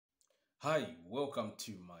Hi, welcome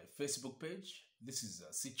to my Facebook page. This is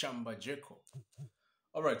Sichamba Jeko.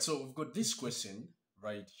 All right, so we've got this question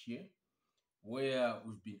right here where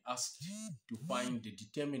we've been asked to find the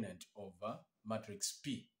determinant of matrix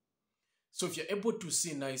P. So if you're able to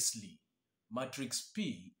see nicely, matrix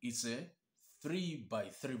P is a 3 by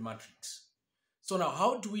 3 matrix. So now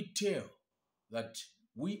how do we tell that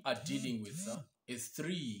we are dealing with a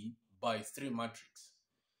 3 by 3 matrix?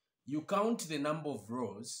 You count the number of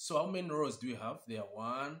rows. So how many rows do we have? There are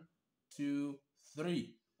 1, 2,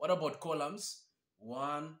 3. What about columns?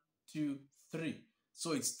 1, 2, 3.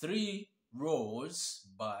 So it's 3 rows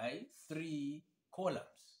by 3 columns.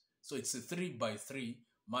 So it's a 3 by 3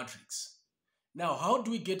 matrix. Now, how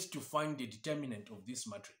do we get to find the determinant of this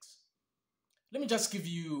matrix? Let me just give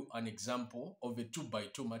you an example of a 2 by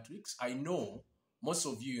 2 matrix. I know most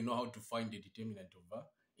of you know how to find the determinant of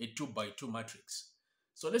a 2 by 2 matrix.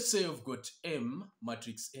 So let's say we've got M,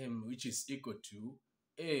 matrix M, which is equal to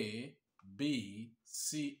A, B,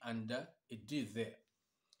 C, and a D there.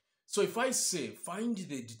 So if I say find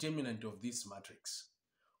the determinant of this matrix,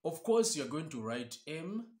 of course you're going to write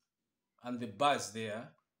M and the bars there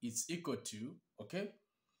is equal to, okay?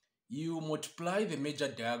 You multiply the major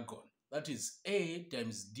diagonal, that is A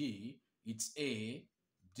times D, it's A,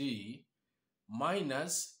 D,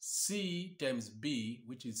 minus C times B,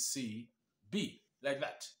 which is C, B. Like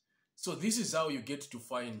that. So this is how you get to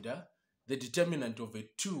find the determinant of a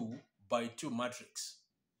 2 by 2 matrix.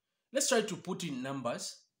 Let's try to put in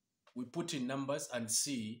numbers. We put in numbers and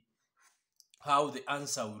see how the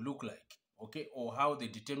answer will look like, okay, or how the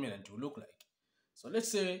determinant will look like. So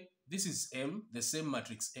let's say this is M, the same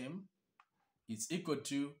matrix M. It's equal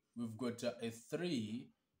to, we've got a 3,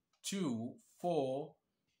 2, 4,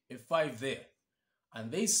 a 5 there.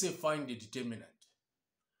 And they say find the determinant.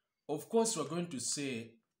 Of course, we're going to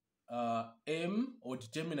say M, or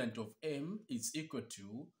determinant of M, is equal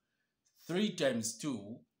to 3 times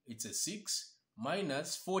 2, it's a 6,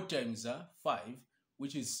 minus 4 times 5,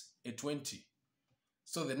 which is a 20.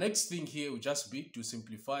 So the next thing here will just be to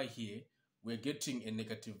simplify here, we're getting a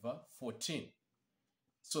negative 14.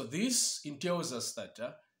 So this entails us that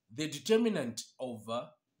the determinant of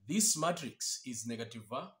this matrix is negative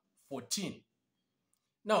 14.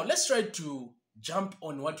 Now, let's try to jump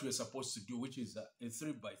on what we're supposed to do, which is a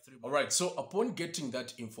 3 by 3. All right, so upon getting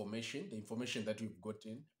that information, the information that we've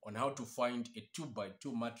gotten on how to find a 2 by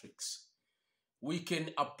 2 matrix, we can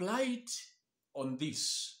apply it on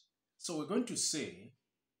this. So we're going to say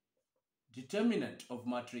determinant of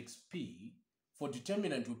matrix P. For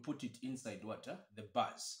determinant, we put it inside what? The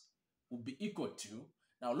bars will be equal to,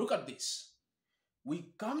 now look at this.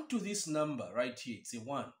 We come to this number right here, it's a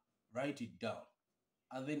 1, write it down.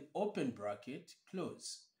 And then open bracket,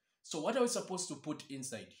 close. So what are we supposed to put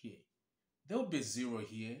inside here? There will be a 0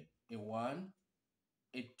 here, a 1,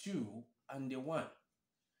 a 2, and a 1.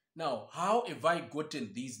 Now, how have I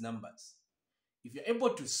gotten these numbers? If you're able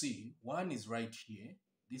to see, 1 is right here,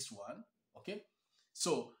 this one, okay?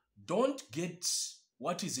 So don't get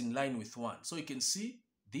what is in line with 1. So you can see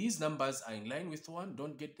these numbers are in line with 1,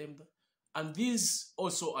 don't get them. And these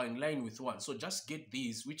also are in line with 1. So just get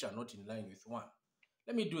these which are not in line with 1.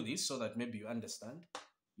 Let me do this so that maybe you understand.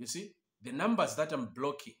 You see, the numbers that I'm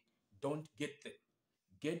blocking, don't get them.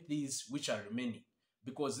 Get these which are remaining.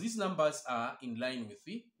 Because these numbers are in line with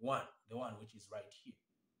the one which is right here.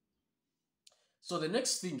 So the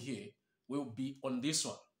next thing here will be on this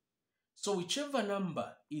one. So whichever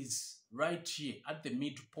number is right here at the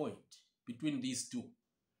midpoint between these two,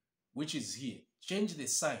 which is here, change the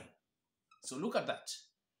sign. So look at that.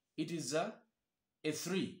 It is a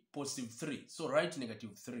 3, positive 3. So write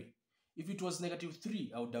negative 3. If it was negative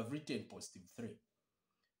 3, I would have written positive 3.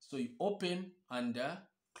 So you open and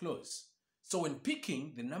close. So when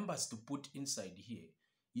picking the numbers to put inside here,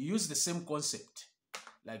 you use the same concept.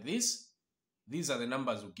 Like this, these are the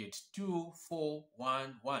numbers we get. 2, 4,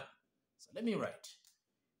 1, 1. So let me write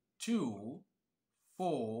 2,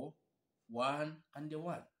 4, 1, and a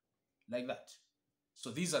 1. Like that.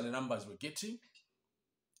 So these are the numbers we're getting.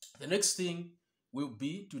 The next thing will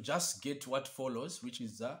be to just get what follows, which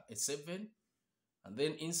is a 7. And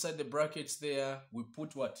then inside the brackets there, we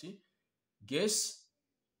put what? Guess.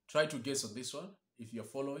 Try to guess on this one, if you're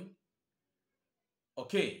following.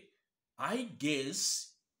 Okay, I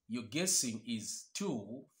guess your guessing is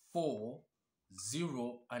 2, 4,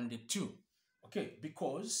 0, and a 2. Okay,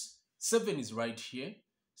 because 7 is right here.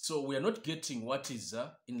 So we are not getting what is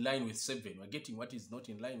in line with 7. We're getting what is not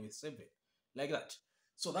in line with 7. Like that.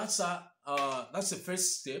 So that's the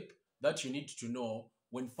first step that you need to know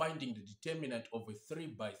when finding the determinant of a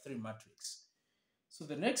 3 by 3 matrix. So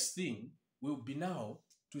the next thing will be now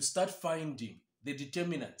to start finding the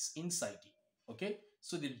determinants inside it. Okay,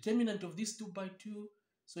 so the determinant of this 2 by 2,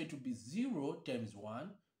 so it will be 0 times 1,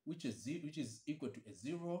 which is equal to a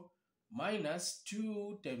 0, minus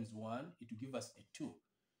 2 times 1, it will give us a 2.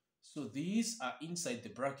 So these are inside the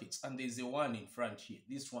brackets, and there's a 1 in front here,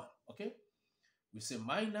 this one. Okay, we say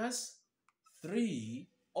minus 3,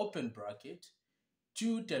 open bracket,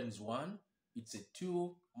 2 times 1, it's a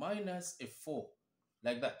 2, minus a 4,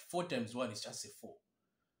 like that. 4 times 1 is just a 4.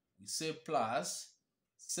 We say plus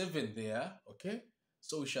 7 there, okay?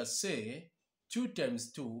 So we shall say 2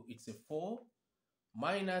 times 2, it's a 4,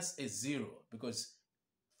 minus a 0, because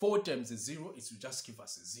 4 times a 0, it will just give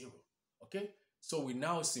us a 0, okay? So we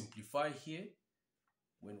now simplify here.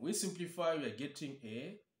 When we simplify, we are getting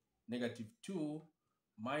a negative 2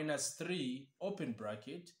 minus 3, open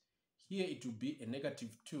bracket. Here it will be a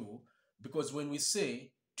negative 2, because when we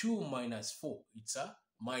say 2 minus 4, it's a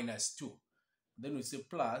minus 2. Then we say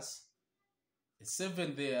plus a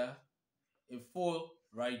 7 there, a 4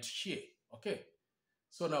 right here. Okay.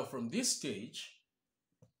 So now from this stage,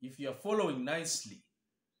 if you are following nicely,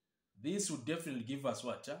 this would definitely give us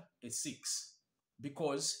what? A 6.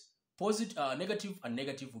 Because negative and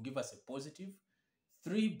negative will give us a positive.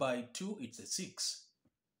 3 by 2, it's a 6.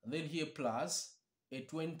 And then here plus a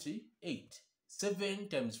 28. 7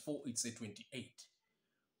 times 4, it's a 28.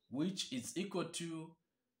 Which is equal to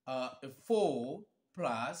a 4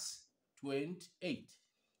 plus 28.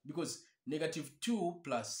 Because negative 2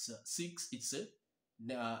 plus 6,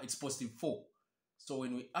 it's positive 4. So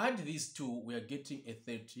when we add these two, we are getting a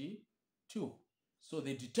 32. So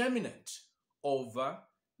the determinant of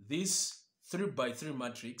this 3 by 3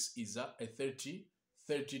 matrix is a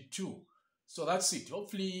 32. So that's it.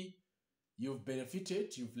 Hopefully you've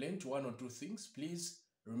benefited, you've learned 1 or 2 things. Please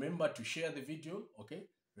remember to share the video, okay?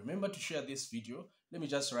 Remember to share this video. Let me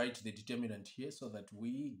just write the determinant here so that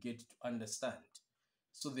we get to understand.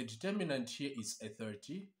 So the determinant here is a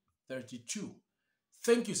 32.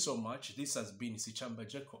 Thank you so much. This has been Sichamba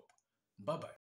Jacob. Bye-bye.